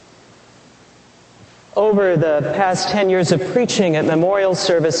Over the past 10 years of preaching at memorial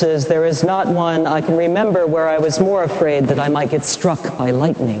services, there is not one I can remember where I was more afraid that I might get struck by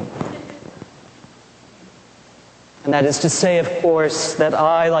lightning. And that is to say, of course, that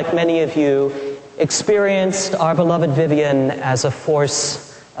I, like many of you, experienced our beloved Vivian as a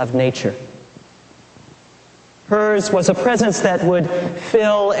force of nature. Hers was a presence that would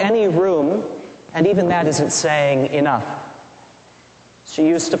fill any room, and even that isn't saying enough. She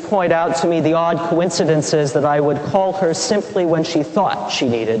used to point out to me the odd coincidences that I would call her simply when she thought she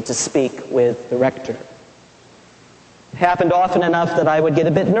needed to speak with the rector. It happened often enough that I would get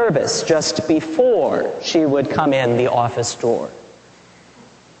a bit nervous just before she would come in the office door.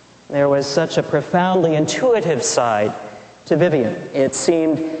 There was such a profoundly intuitive side to Vivian. It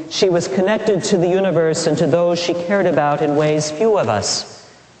seemed she was connected to the universe and to those she cared about in ways few of us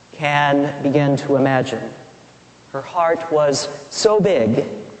can begin to imagine. Her heart was so big,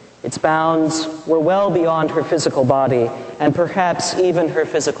 its bounds were well beyond her physical body and perhaps even her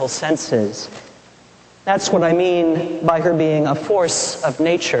physical senses. That's what I mean by her being a force of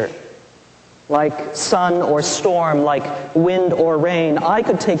nature. Like sun or storm, like wind or rain. I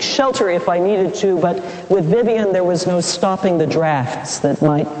could take shelter if I needed to, but with Vivian there was no stopping the drafts that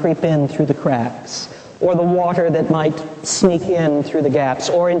might creep in through the cracks, or the water that might sneak in through the gaps,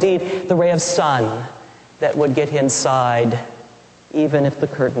 or indeed the ray of sun that would get inside even if the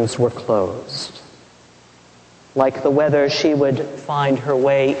curtains were closed. Like the weather, she would find her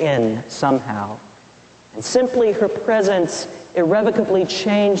way in somehow. And simply her presence irrevocably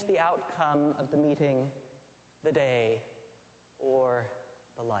changed the outcome of the meeting, the day, or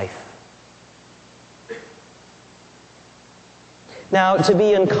the life. Now, to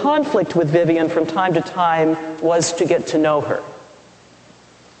be in conflict with Vivian from time to time was to get to know her.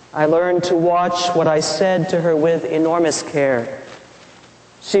 I learned to watch what I said to her with enormous care.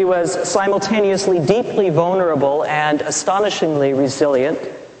 She was simultaneously deeply vulnerable and astonishingly resilient.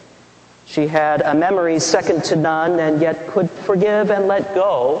 She had a memory second to none and yet could forgive and let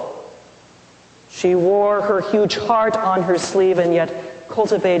go. She wore her huge heart on her sleeve and yet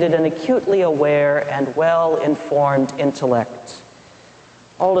cultivated an acutely aware and well-informed intellect.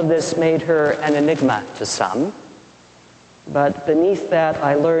 All of this made her an enigma to some. But beneath that,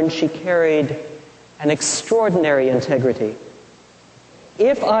 I learned she carried an extraordinary integrity.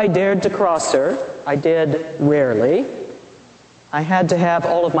 If I dared to cross her, I did rarely, I had to have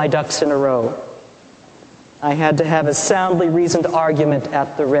all of my ducks in a row. I had to have a soundly reasoned argument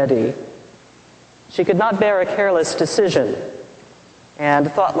at the ready. She could not bear a careless decision,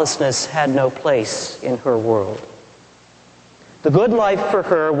 and thoughtlessness had no place in her world. The good life for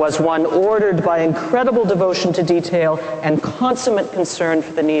her was one ordered by incredible devotion to detail and consummate concern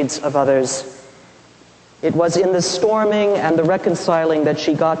for the needs of others. It was in the storming and the reconciling that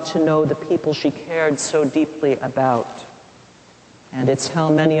she got to know the people she cared so deeply about. And it's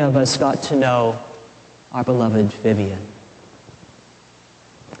how many of us got to know our beloved Vivian.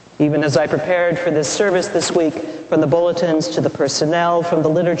 Even as I prepared for this service this week, from the bulletins to the personnel, from the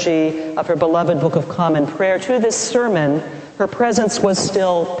liturgy of her beloved Book of Common Prayer to this sermon, her presence was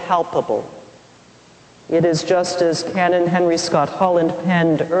still palpable. It is just as Canon Henry Scott Holland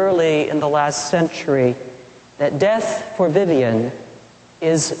penned early in the last century, that death for Vivian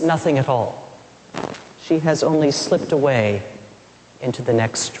is nothing at all. She has only slipped away into the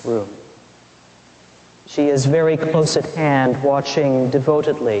next room. She is very close at hand, watching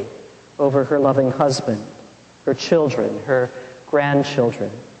devotedly over her loving husband, her children, her grandchildren,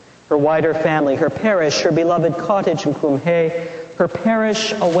 her wider family, her parish, her beloved cottage in Cwmhé, her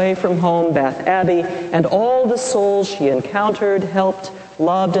parish away from home, Bath Abbey, and all the souls she encountered, helped,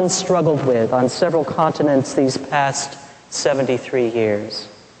 loved, and struggled with on several continents these past 73 years.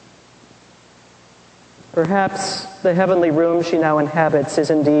 Perhaps the heavenly room she now inhabits is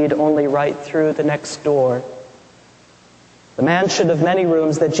indeed only right through the next door. The mansion of many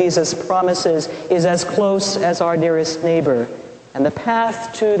rooms that Jesus promises is as close as our nearest neighbor, and the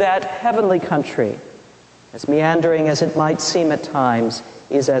path to that heavenly country, as meandering as it might seem at times,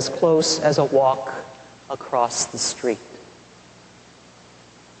 is as close as a walk across the street.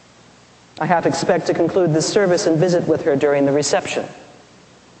 I half expect to conclude this service and visit with her during the reception,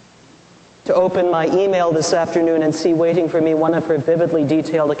 to open my email this afternoon and see waiting for me one of her vividly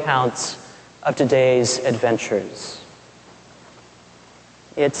detailed accounts of today's adventures.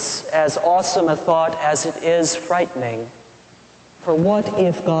 It's as awesome a thought as it is frightening. For what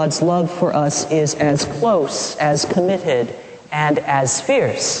if God's love for us is as close, as committed, and as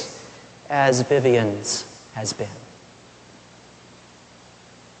fierce as Vivian's has been?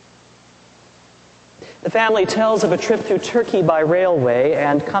 The family tells of a trip through Turkey by railway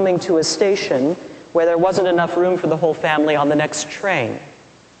and coming to a station where there wasn't enough room for the whole family on the next train.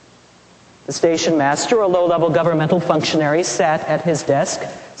 The station master, a low-level governmental functionary, sat at his desk,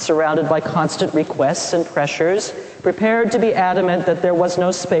 surrounded by constant requests and pressures, prepared to be adamant that there was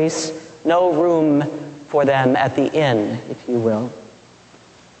no space, no room for them at the inn, if you will.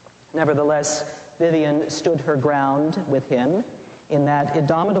 Nevertheless, Vivian stood her ground with him in that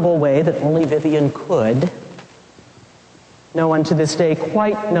indomitable way that only Vivian could. No one to this day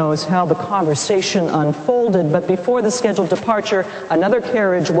quite knows how the conversation unfolded, but before the scheduled departure, another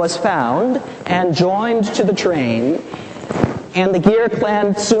carriage was found and joined to the train, and the Gere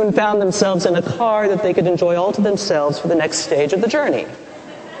clan soon found themselves in a car that they could enjoy all to themselves for the next stage of the journey.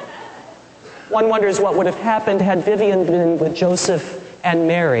 One wonders what would have happened had Vivian been with Joseph and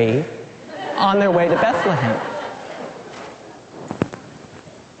Mary on their way to Bethlehem.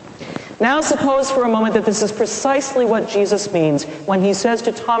 Now suppose for a moment that this is precisely what Jesus means when he says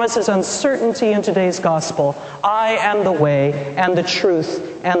to Thomas's uncertainty in today's gospel, "I am the way and the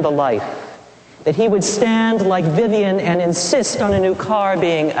truth and the life." That he would stand like Vivian and insist on a new car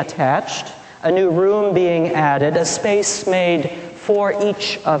being attached, a new room being added, a space made for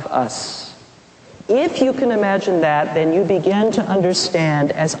each of us. If you can imagine that, then you begin to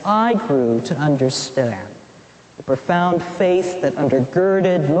understand, as I grew to understand, the profound faith that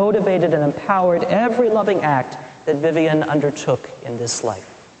undergirded, motivated, and empowered every loving act that Vivian undertook in this life.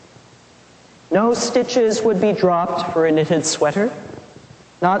 No stitches would be dropped for a knitted sweater,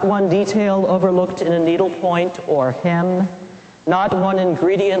 not one detail overlooked in a needlepoint or hem, not one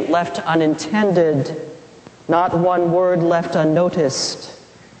ingredient left unintended, not one word left unnoticed,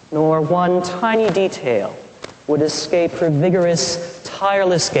 nor one tiny detail would escape her vigorous,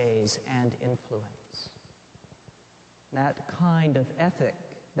 tireless gaze and influence. That kind of ethic,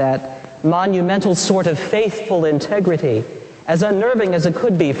 that monumental sort of faithful integrity, as unnerving as it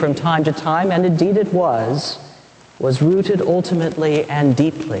could be from time to time, and indeed it was rooted ultimately and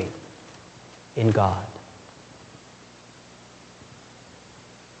deeply in God.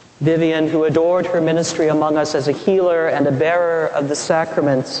 Vivian, who adored her ministry among us as a healer and a bearer of the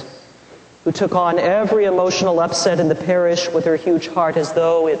sacraments, who took on every emotional upset in the parish with her huge heart as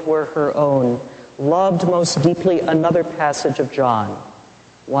though it were her own, loved most deeply another passage of John,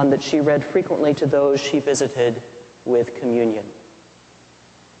 one that she read frequently to those she visited with communion.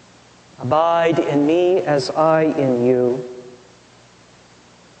 "Abide in me as I in you.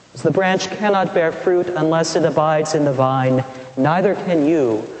 As the branch cannot bear fruit unless it abides in the vine, neither can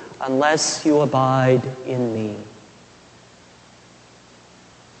you unless you abide in me."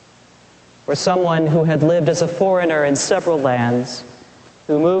 For someone who had lived as a foreigner in several lands,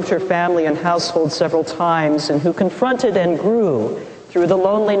 who moved her family and household several times, and who confronted and grew through the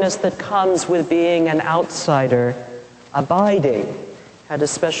loneliness that comes with being an outsider, abiding had a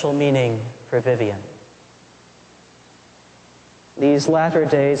special meaning for Vivian. These latter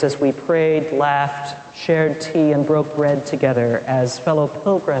days, as we prayed, laughed, shared tea, and broke bread together as fellow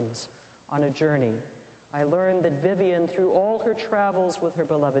pilgrims on a journey, I learned that Vivian, through all her travels with her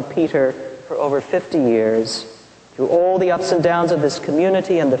beloved Peter for over 50 years, through all the ups and downs of this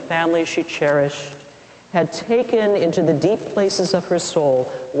community and the family she cherished, had taken into the deep places of her soul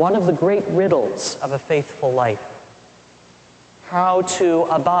one of the great riddles of a faithful life: how to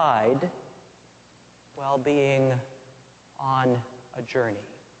abide while being on a journey.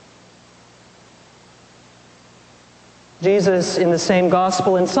 Jesus, in the same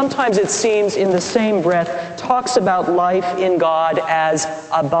gospel, and sometimes it seems in the same breath, talks about life in God as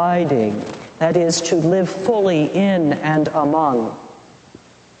abiding. That is, to live fully in and among.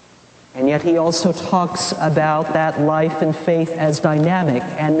 And yet he also talks about that life and faith as dynamic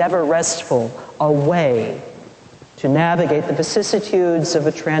and never restful, a way to navigate the vicissitudes of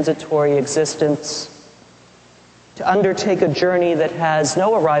a transitory existence, to undertake a journey that has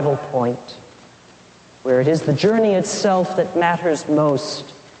no arrival point, where it is the journey itself that matters most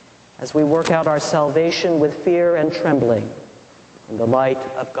as we work out our salvation with fear and trembling in the light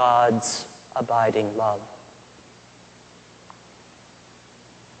of God's abiding love.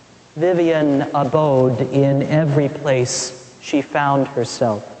 Vivian abode in every place she found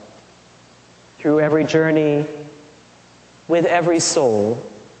herself, through every journey, with every soul,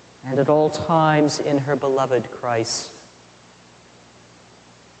 and at all times in her beloved Christ.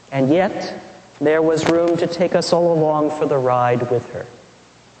 And yet, there was room to take us all along for the ride with her.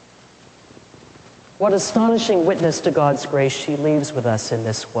 What astonishing witness to God's grace she leaves with us in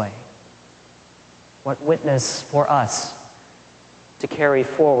this way. What witness for us to carry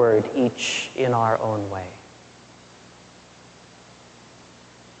forward each in our own way.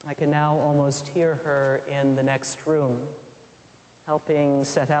 I can now almost hear her in the next room, helping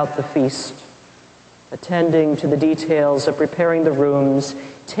set out the feast, attending to the details of preparing the rooms,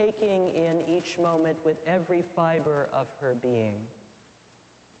 taking in each moment with every fiber of her being,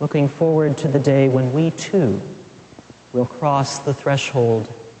 looking forward to the day when we too will cross the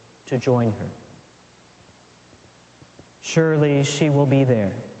threshold to join her. Surely she will be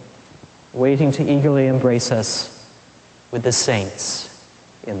there, waiting to eagerly embrace us with the saints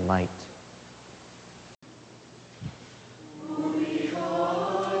in light.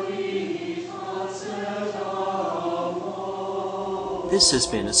 This has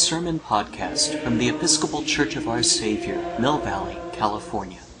been a sermon podcast from the Episcopal Church of Our Savior, Mill Valley,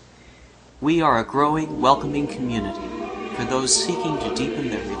 California. We are a growing, welcoming community for those seeking to deepen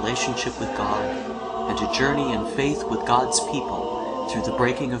their relationship with God and to journey in faith with God's people through the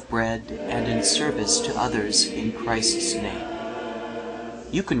breaking of bread and in service to others in Christ's name.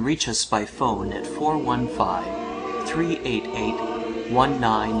 You can reach us by phone at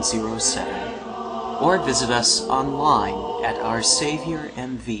 415-388-1907 or visit us online at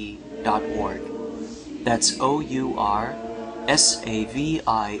oursaviormv.org. That's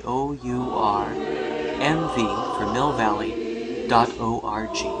OURSAVIOURMV for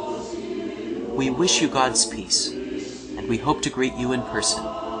millvalley.org. We wish you God's peace, and we hope to greet you in person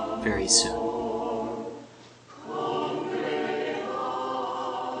very soon.